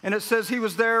 And it says he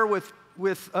was there with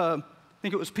I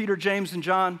think it was Peter, James, and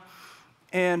John.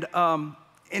 And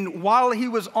while he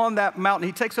was on that mountain,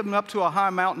 he takes them up to a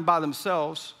high mountain by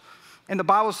themselves. And the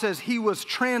Bible says he was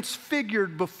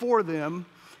transfigured before them.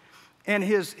 And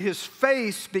his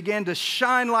face began to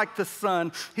shine like the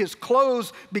sun. His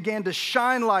clothes began to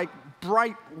shine like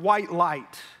bright white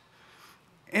light.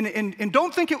 And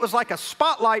don't think it was like a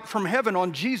spotlight from heaven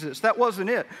on Jesus. That wasn't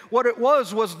it. What it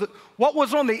was what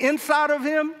was on the inside of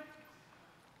him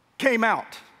came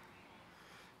out.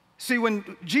 See,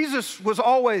 when Jesus was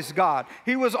always God,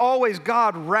 he was always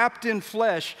God wrapped in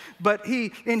flesh, but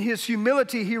he, in his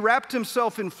humility, he wrapped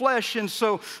himself in flesh, and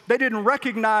so they didn't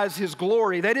recognize his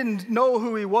glory. They didn't know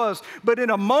who he was. But in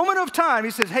a moment of time,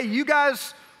 he says, hey, you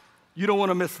guys, you don't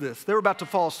want to miss this. They were about to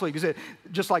fall asleep. He said,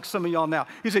 just like some of y'all now.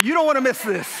 He said, you don't want to miss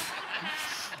this.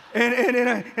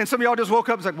 And some of y'all just woke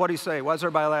up and was like, what'd he say? Why is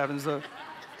everybody laughing? So,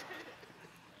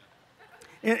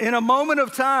 in a moment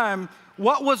of time,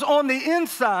 what was on the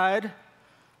inside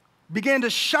began to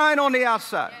shine on the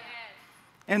outside.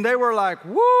 And they were like,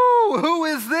 woo, who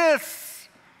is this?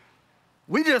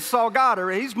 We just saw God. Or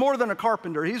he's more than a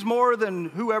carpenter. He's more than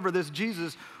whoever this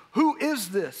Jesus. Who is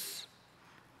this?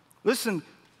 Listen,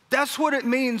 that's what it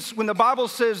means when the Bible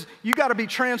says you got to be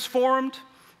transformed.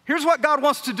 Here's what God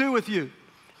wants to do with you.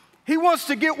 He wants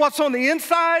to get what's on the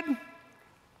inside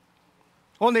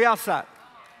on the outside.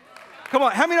 Come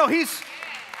on, how many know he's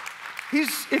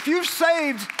if you've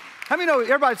saved, how many know,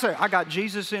 everybody say, I got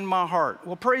Jesus in my heart.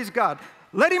 Well, praise God.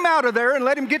 Let him out of there and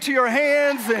let him get to your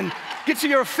hands and get to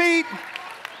your feet.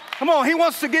 Come on, he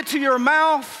wants to get to your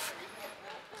mouth.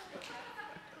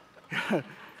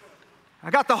 I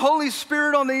got the Holy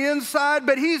Spirit on the inside,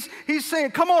 but he's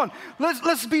saying, come on,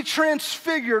 let's be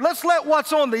transfigured. Let's let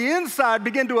what's on the inside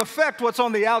begin to affect what's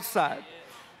on the outside.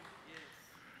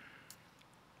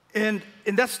 And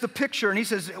that's the picture. And he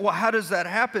says, well, how does that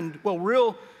happen? Well,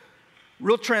 real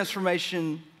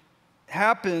transformation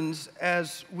happens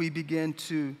as we begin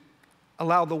to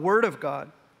allow the Word of God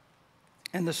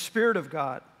and the Spirit of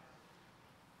God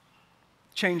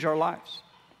change our lives.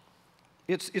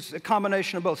 It's a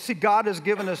combination of both. See, God has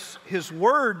given us his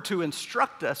Word to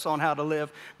instruct us on how to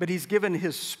live, but he's given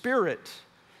his Spirit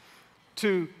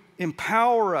to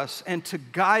empower us and to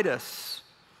guide us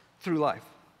through life.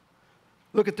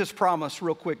 Look at this promise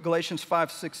real quick, Galatians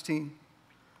 5:16.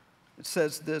 It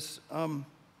says this,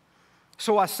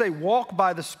 so I say, walk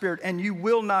by the Spirit, and you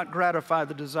will not gratify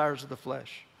the desires of the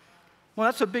flesh. Well,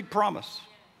 that's a big promise.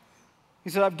 He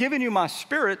said, I've given you my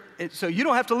Spirit, so you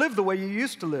don't have to live the way you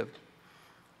used to live.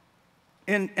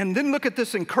 And then look at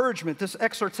this encouragement, this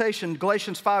exhortation,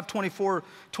 Galatians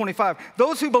 5:24-25.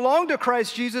 Those who belong to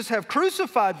Christ Jesus have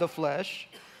crucified the flesh.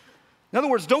 In other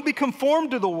words, don't be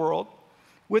conformed to the world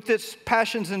with its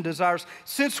passions and desires.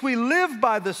 Since we live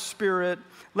by the Spirit,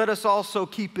 let us also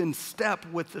keep in step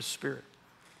with the Spirit.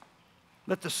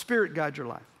 Let the Spirit guide your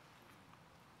life.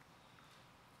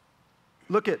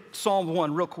 Look at Psalm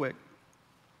 1 real quick.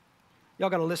 Y'all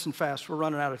got to listen fast. We're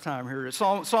running out of time here.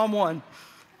 Psalm 1.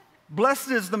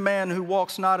 Blessed is the man who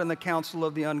walks not in the counsel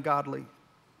of the ungodly,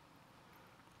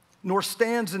 nor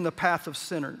stands in the path of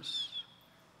sinners,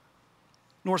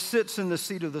 nor sits in the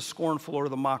seat of the scornful or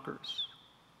the mockers.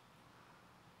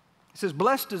 He says,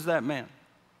 blessed is that man.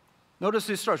 Notice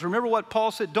he starts. Remember what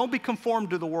Paul said? Don't be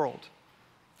conformed to the world.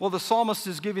 Well, the psalmist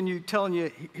is telling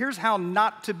you, here's how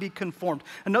not to be conformed.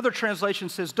 Another translation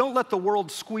says, don't let the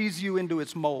world squeeze you into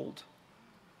its mold.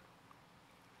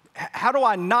 How do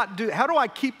I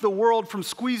keep the world from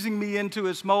squeezing me into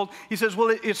its mold? He says, well,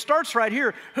 it starts right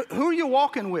here. Who are you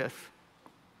walking with?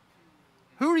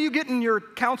 Who are you getting your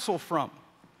counsel from?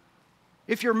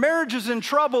 If your marriage is in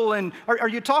trouble, and are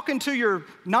you talking to your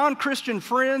non-Christian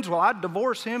friends? Well, I'd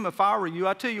divorce him if I were you.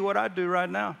 I tell you what I'd do right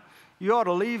now. You ought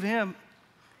to leave him.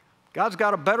 God's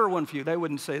got a better one for you. They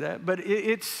wouldn't say that. But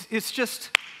it's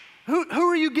just, who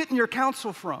are you getting your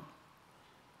counsel from?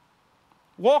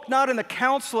 Walk not in the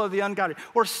counsel of the ungodly,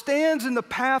 or stands in the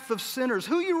path of sinners.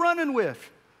 Who are you running with?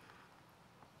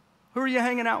 Who are you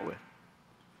hanging out with?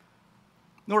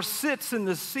 Nor sits in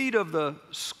the seat of the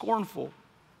scornful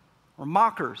or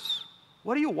mockers.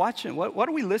 What are you watching? What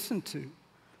do we listen to?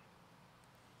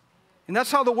 And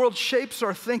that's how the world shapes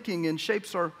our thinking and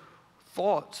shapes our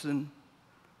thoughts. And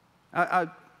I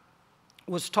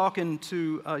was talking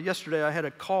to, yesterday I had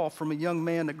a call from a young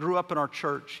man that grew up in our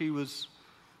church. He was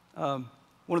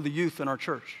one of the youth in our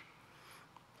church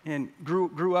and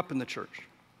grew up in the church.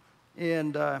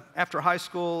 And after high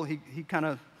school, he kind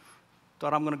of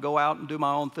thought, I'm going to go out and do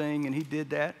my own thing, and he did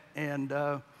that.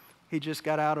 And he just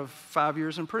got out of 5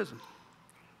 years in prison.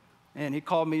 And he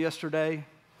called me yesterday.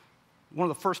 One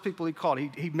of the first people he called,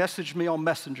 he messaged me on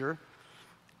Messenger,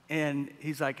 and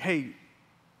he's like, hey,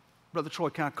 Brother Troy,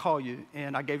 can I call you?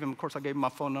 And I gave him my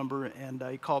phone number, and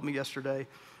he called me yesterday.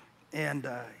 And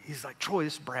he's like, Troy,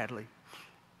 this is Bradley.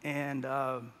 And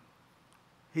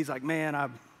he's like,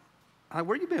 man,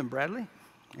 where you been, Bradley?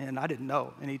 And I didn't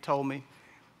know. And he told me,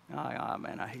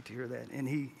 man, I hate to hear that. And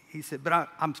he said, but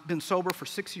I've been sober for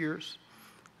 6 years.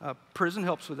 Prison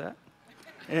helps with that.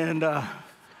 And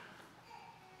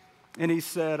he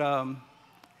said, I'm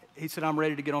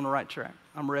ready to get on the right track.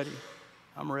 I'm ready.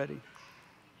 I'm ready.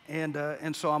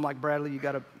 And so I'm like, Bradley, you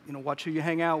got to, watch who you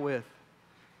hang out with.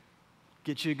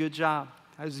 Get you a good job.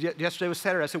 Yesterday was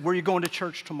Saturday. I said, where are you going to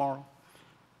church tomorrow?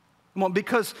 Come on,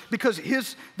 because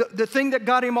the thing that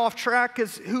got him off track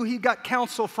is who he got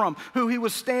counsel from, who he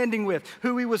was standing with,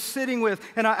 who he was sitting with.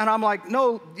 And I'm like,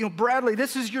 no, Bradley,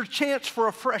 this is your chance for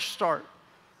a fresh start.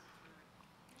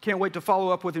 Can't wait to follow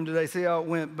up with him today, see how it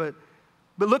went. But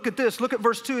look at this. Look at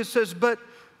verse 2. It says, but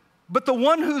the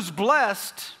one who's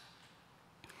blessed,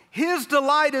 his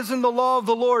delight is in the law of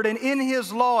the Lord, and in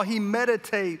his law he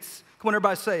meditates. Come on,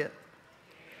 everybody say it.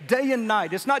 Day and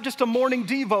night. It's not just a morning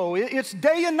devo. It's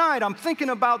day and night. I'm thinking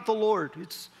about the Lord.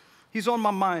 He's on my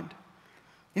mind.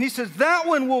 And he says, that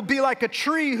one will be like a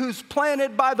tree who's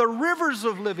planted by the rivers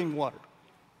of living water.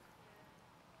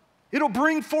 It'll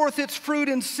bring forth its fruit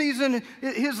in season.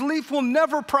 His leaf will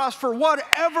never prosper.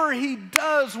 Whatever he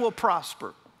does will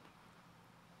prosper.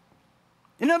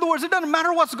 In other words, it doesn't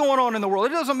matter what's going on in the world. It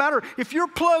doesn't matter if you're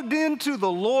plugged into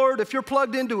the Lord, if you're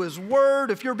plugged into his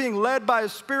word, if you're being led by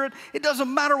his spirit. It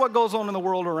doesn't matter what goes on in the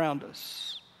world around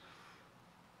us.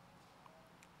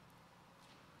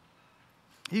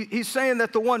 He's saying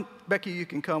that the one, Becky, you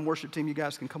can come, worship team, you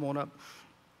guys can come on up.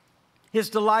 His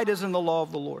delight is in the law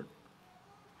of the Lord.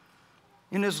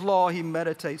 In his law he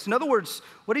meditates. In other words,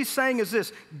 what he's saying is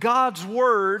this: God's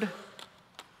word,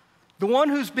 the one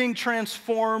who's being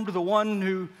transformed, the one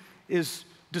who is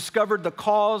discovered the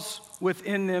cause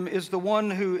within them, is the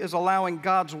one who is allowing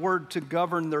God's word to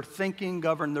govern their thinking,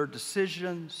 govern their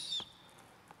decisions.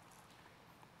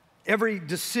 Every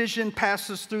decision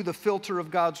passes through the filter of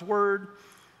God's word.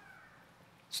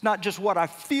 It's not just what I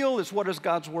feel, it's what does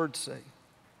God's word say.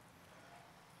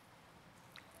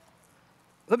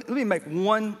 Let me make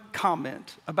one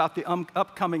comment about the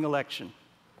upcoming election,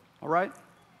 all right?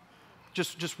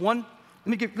 Just one.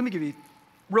 Let me give you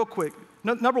real quick.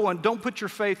 Number one, don't put your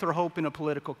faith or hope in a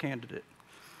political candidate.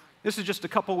 This is just a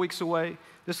couple weeks away.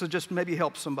 This will just maybe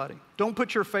help somebody. Don't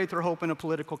put your faith or hope in a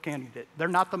political candidate. They're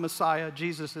not the Messiah.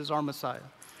 Jesus is our Messiah.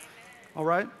 All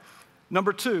right?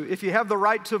 Number two, if you have the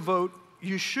right to vote,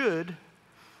 you should,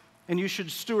 and you should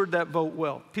steward that vote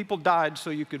well. People died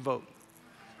so you could vote.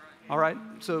 All right?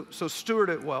 So steward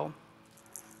it well.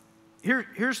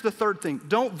 Here's the third thing.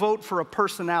 Don't vote for a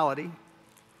personality,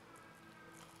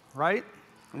 right?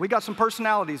 And we got some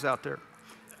personalities out there.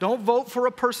 Don't vote for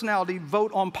a personality,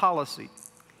 vote on policy.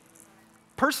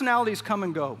 Personalities come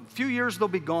and go. A few years they'll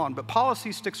be gone, but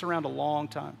policy sticks around a long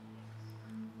time.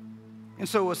 And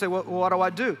so we'll say, well, what do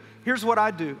I do? Here's what I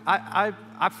do.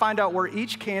 I find out where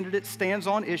each candidate stands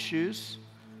on issues,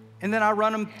 and then I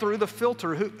run them through the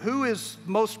filter. Who is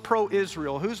most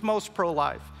pro-Israel? Who's most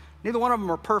pro-life? Neither one of them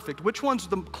are perfect. Which one's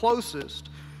the closest?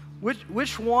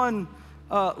 Which one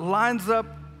lines up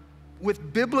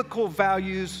with biblical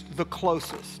values the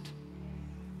closest?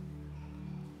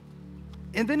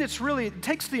 And then it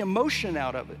takes the emotion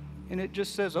out of it. And it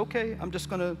just says, okay, I'm just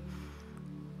going to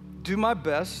do my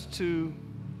best to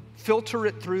filter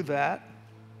it through that.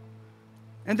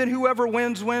 And then whoever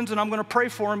wins, wins, and I'm going to pray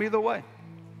for them either way.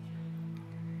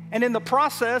 And in the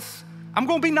process, I'm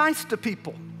going to be nice to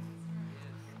people.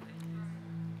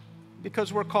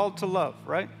 Because we're called to love,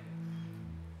 right?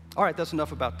 All right, that's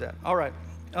enough about that. All right,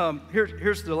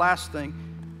 here's the last thing.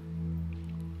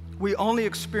 We only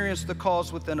experience the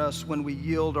cause within us when we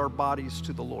yield our bodies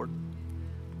to the Lord.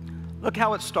 Look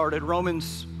how it started,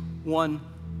 Romans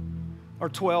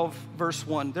 12, verse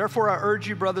 1. Therefore, I urge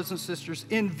you, brothers and sisters,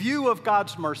 in view of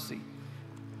God's mercy,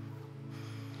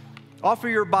 offer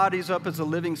your bodies up as a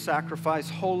living sacrifice,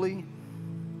 holy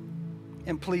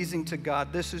and pleasing to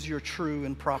God. This is your true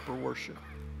and proper worship.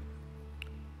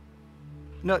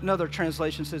 Another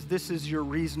translation says, this is your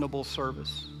reasonable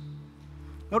service.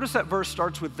 Notice that verse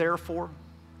starts with therefore.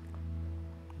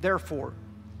 Therefore.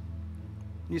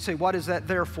 And you say, what is that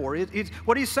therefore?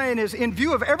 What he's saying is, in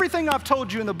view of everything I've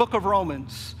told you in the book of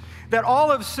Romans, that all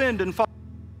have sinned and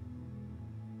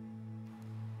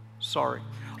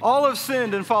all have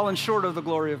sinned and fallen short of the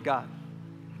glory of God.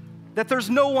 That there's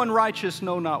no one righteous,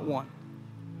 no, not one.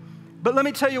 But let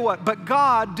me tell you what, but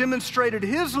God demonstrated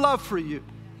his love for you.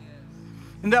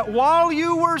 And that while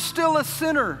you were still a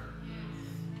sinner,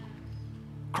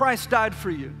 Christ died for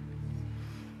you.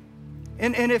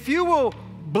 And if you will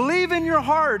believe in your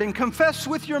heart and confess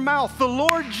with your mouth the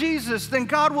Lord Jesus, then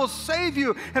God will save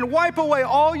you and wipe away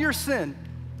all your sin.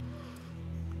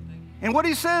 And what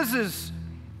he says is,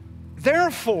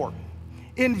 therefore,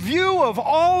 in view of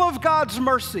all of God's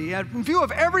mercy and in view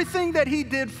of everything that he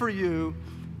did for you,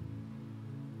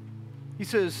 he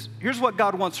says, here's what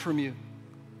God wants from you.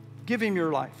 Give him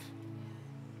your life.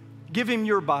 Give him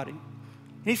your body.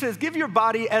 He says, give your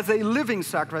body as a living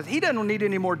sacrifice. He doesn't need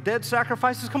any more dead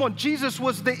sacrifices. Come on, Jesus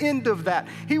was the end of that.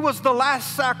 He was the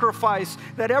last sacrifice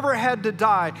that ever had to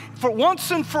die. For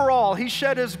once and for all, he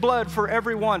shed his blood for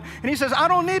everyone. And he says, I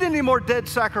don't need any more dead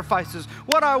sacrifices.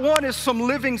 What I want is some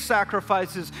living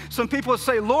sacrifices. Some people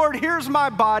say, Lord, here's my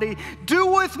body. Do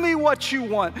with me what you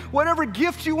want. Whatever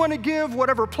gift you want to give,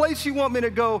 whatever place you want me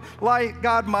to go,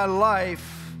 God, my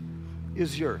life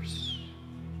is yours.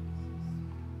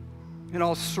 And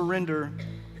I'll surrender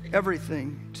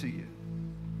everything to you.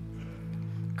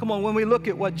 Come on, when we look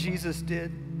at what Jesus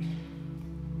did,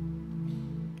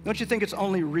 don't you think it's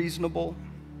only reasonable?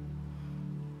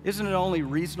 Isn't it only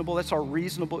reasonable? That's our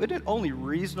reasonable. Isn't it only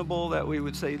reasonable that we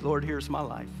would say, Lord, here's my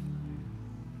life.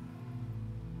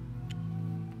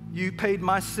 You paid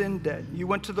my sin debt. You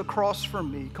went to the cross for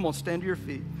me. Come on, stand to your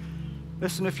feet.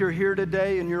 Listen, if you're here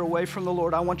today and you're away from the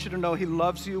Lord, I want you to know he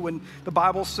loves you. When the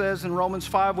Bible says in Romans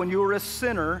 5, when you were a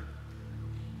sinner,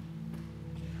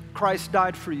 Christ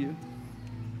died for you.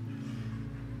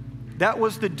 That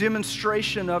was the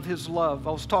demonstration of his love.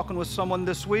 I was talking with someone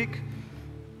this week,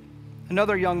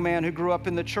 another young man who grew up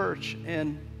in the church,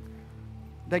 and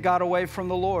they got away from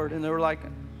the Lord, and they were like,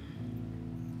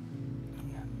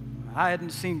 I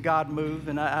hadn't seen God move,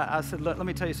 and I said, let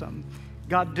me tell you something.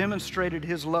 God demonstrated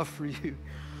his love for you.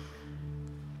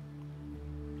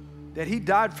 That he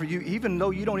died for you even though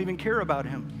you don't even care about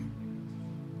him.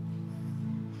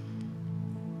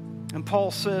 And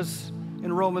Paul says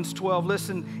in Romans 12,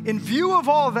 listen, in view of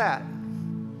all that,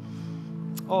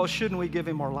 oh, shouldn't we give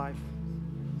him our life?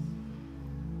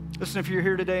 Listen, if you're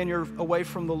here today and you're away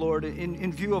from the Lord,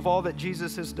 in view of all that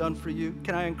Jesus has done for you,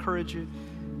 can I encourage you?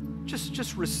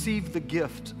 Just receive the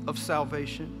gift of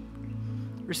salvation.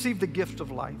 Receive the gift of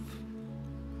life.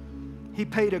 He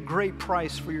paid a great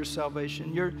price for your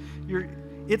salvation.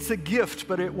 It's a gift,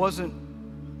 but it wasn't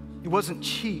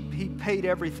cheap. He paid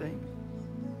everything.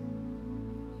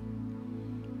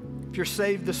 If you're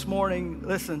saved this morning,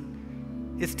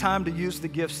 listen, it's time to use the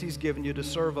gifts he's given you to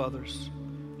serve others,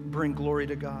 bring glory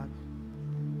to God.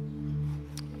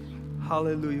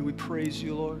 Hallelujah. We praise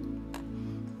you, Lord.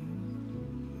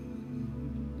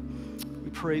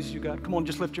 Praise you, God. Come on,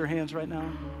 just lift your hands right now.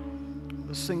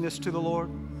 Let's sing this to the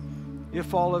Lord.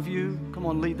 If all of you, come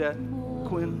on, lead that,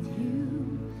 Quinn.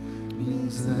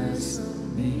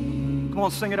 Come on,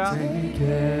 sing it out.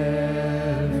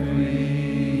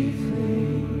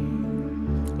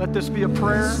 Let this be a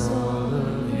prayer. All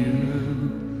of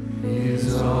you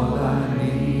is all I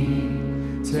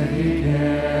need. Take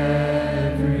everything.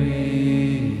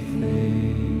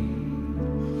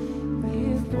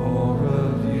 If more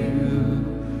of you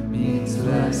means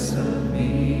less of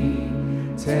me,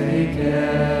 take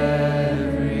everything.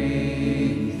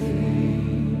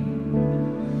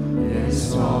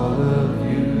 Yes, all of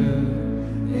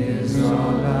you is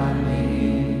all I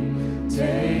need.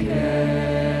 Take everything.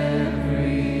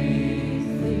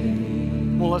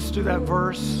 Well, let's do that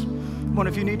verse. Come on,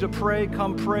 if you need to pray,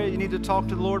 come pray. You need to talk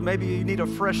to the Lord. Maybe you need a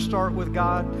fresh start with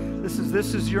God. This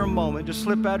is your moment. Just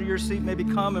slip out of your seat. Maybe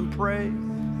come and pray.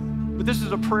 But this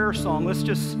is a prayer song. Let's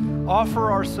just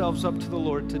offer ourselves up to the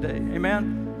Lord today.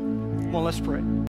 Amen? Well, let's pray.